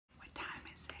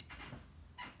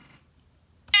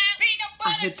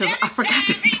hit the, I forgot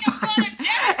to hit the volume.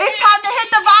 It's time to hit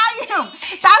the volume.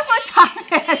 That's what time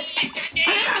is.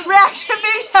 Reaction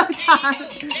video time.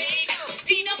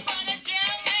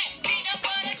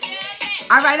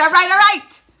 All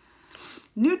right.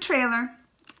 New trailer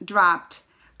dropped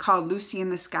called Lucy in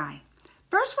the Sky.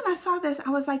 First, when I saw this, I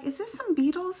was like, is this some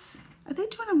Beatles? Are they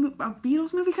doing a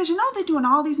Beatles movie? Because you know they're doing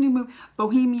all these new movies.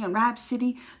 Bohemian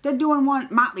Rhapsody. They're doing one,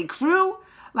 Motley Crue.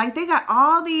 Like, they got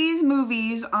all these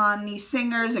movies on these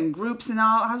singers and groups and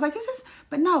all. I was like, is this?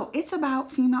 But no, it's about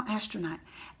female astronaut.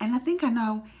 And I think I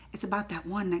know it's about that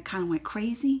one that kind of went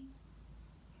crazy.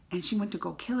 And she went to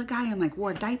go kill a guy and like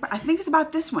wore a diaper. I think it's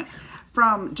about this one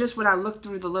from just what I looked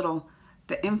through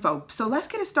the info. So let's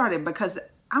get it started because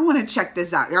I want to check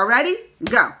this out. Y'all ready?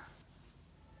 Go.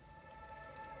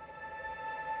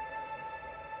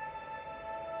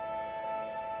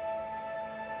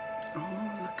 Oh,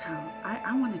 look how,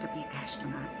 I wanted to be an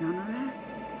astronaut. Y'all know that?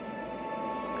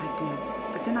 I did.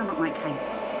 But then I don't like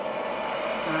heights.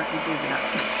 So I gave it up.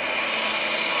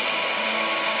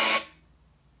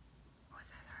 Was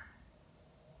that her?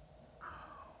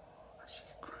 Oh,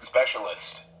 she's crying.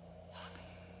 Specialist.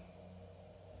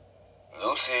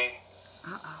 Lucy.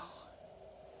 Uh-oh.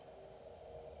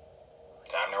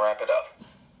 Time to wrap it up.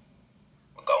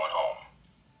 We're going home.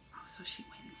 Oh, so she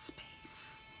went in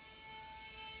space.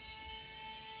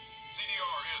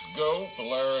 CDR is go.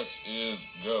 Polaris is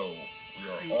go. We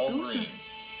are all green.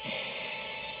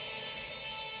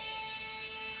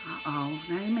 Uh-oh.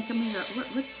 Now you're making me...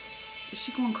 Is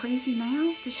she going crazy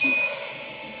now? Did she...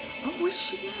 Oh, what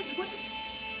she is? What is...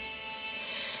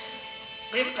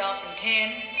 Lift off in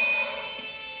 10.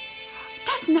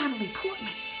 That's Natalie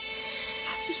Portman.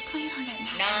 That's who's playing her that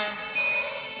night.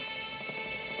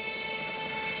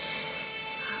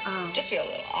 9. Uh-oh. Just feel a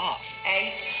little off.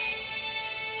 8.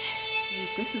 See,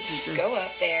 this is a good... Go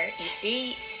up there. You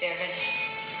see? 7.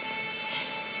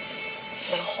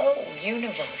 The whole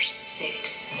universe.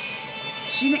 6.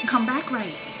 She didn't come back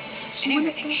right. And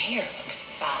everything here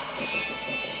looks 5.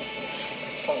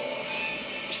 4.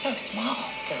 So small.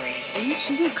 3. See,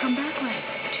 she didn't come back right.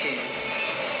 2.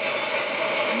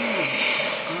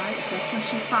 Alright, so that's when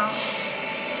she found...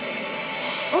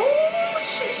 Oh,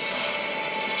 shit.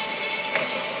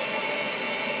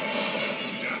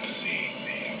 You got to see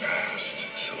the vast,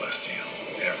 celestial,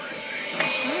 everything.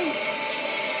 That's right.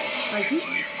 Like, It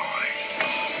blew your mind.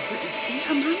 see,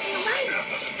 I'm not even right. Yeah,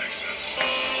 nothing makes sense.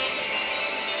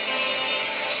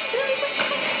 She really went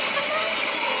crazy.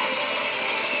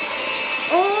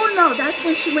 Oh, no, that's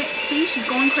when she went... See, she's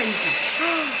going crazy.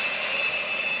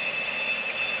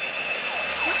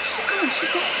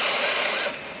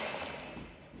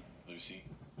 Lucy.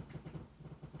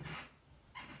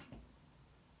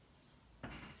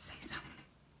 Say something.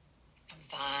 I'm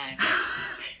fine.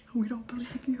 We don't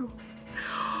believe you.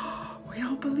 We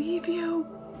don't believe you.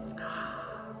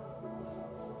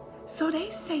 So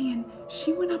they saying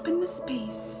she went up into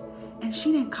space and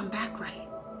she didn't come back right.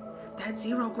 That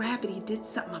zero gravity did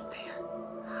something up there.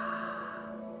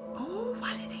 Oh,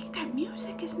 why do they think that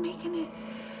music is making it?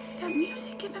 That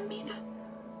music giving me the...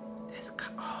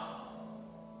 Oh.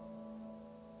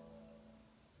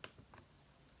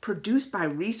 Produced by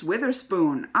Reese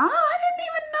Witherspoon. Oh, I didn't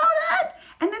even know that.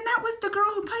 And then that was the girl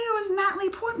who played her was Natalie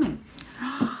Portman.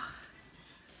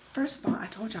 First of all, I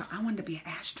told y'all I wanted to be an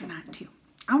astronaut too.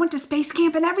 I went to space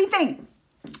camp and everything.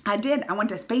 I did. I went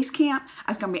to space camp.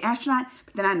 I was going to be an astronaut.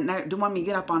 But then I didn't want me to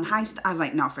get up on high stuff. I was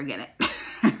like, no, forget it.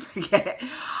 Forget it.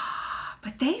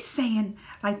 But they saying,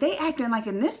 like they acting like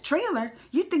in this trailer,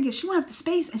 you're thinking she went up to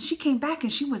space and she came back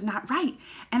and she was not right.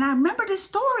 And I remember this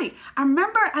story. I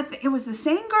remember it was the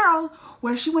same girl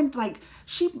where she went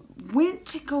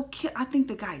to go kill, I think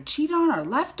the guy cheated on her or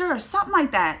left her or something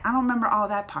like that. I don't remember all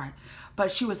that part.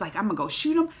 But she was like, I'm going to go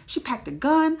shoot him. She packed a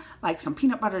gun, like some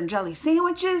peanut butter and jelly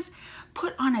sandwiches,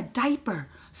 put on a diaper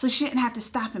so she didn't have to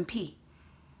stop and pee.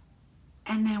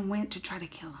 And then went to try to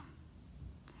kill him.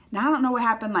 Now, I don't know what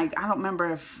happened. Like, I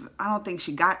don't think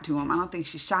she got to him. I don't think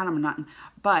she shot him or nothing.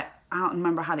 But I don't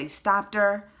remember how they stopped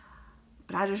her.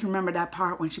 But I just remember that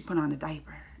part when she put on the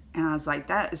diaper. And I was like,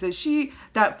 first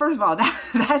of all,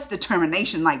 that's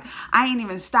determination. Like, I ain't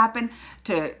even stopping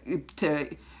to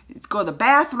go to the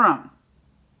bathroom.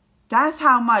 That's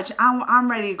how much I'm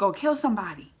ready to go kill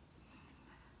somebody.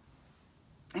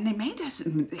 And they made this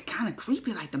kind of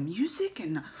creepy, like the music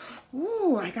and,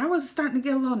 ooh, like I was starting to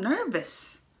get a little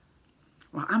nervous.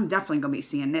 Well, I'm definitely going to be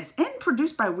seeing this. And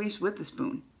produced by Reese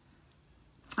Witherspoon.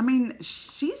 I mean,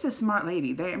 she's a smart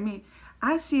lady.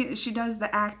 I see she does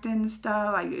the acting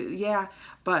stuff, like, yeah.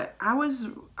 But I was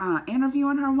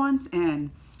interviewing her once,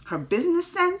 and her business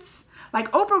sense.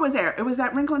 Like Oprah was there. It was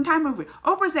that Wrinkle in Time movie.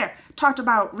 Oprah's there. Talked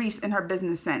about Reese and her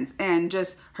business sense and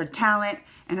just her talent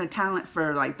and her talent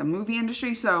for like the movie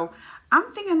industry. So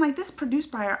I'm thinking like this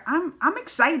produced by her. I'm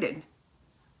excited.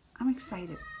 I'm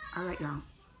excited. All right, y'all.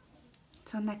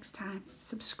 Till next time.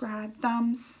 Subscribe.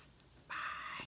 Thumbs.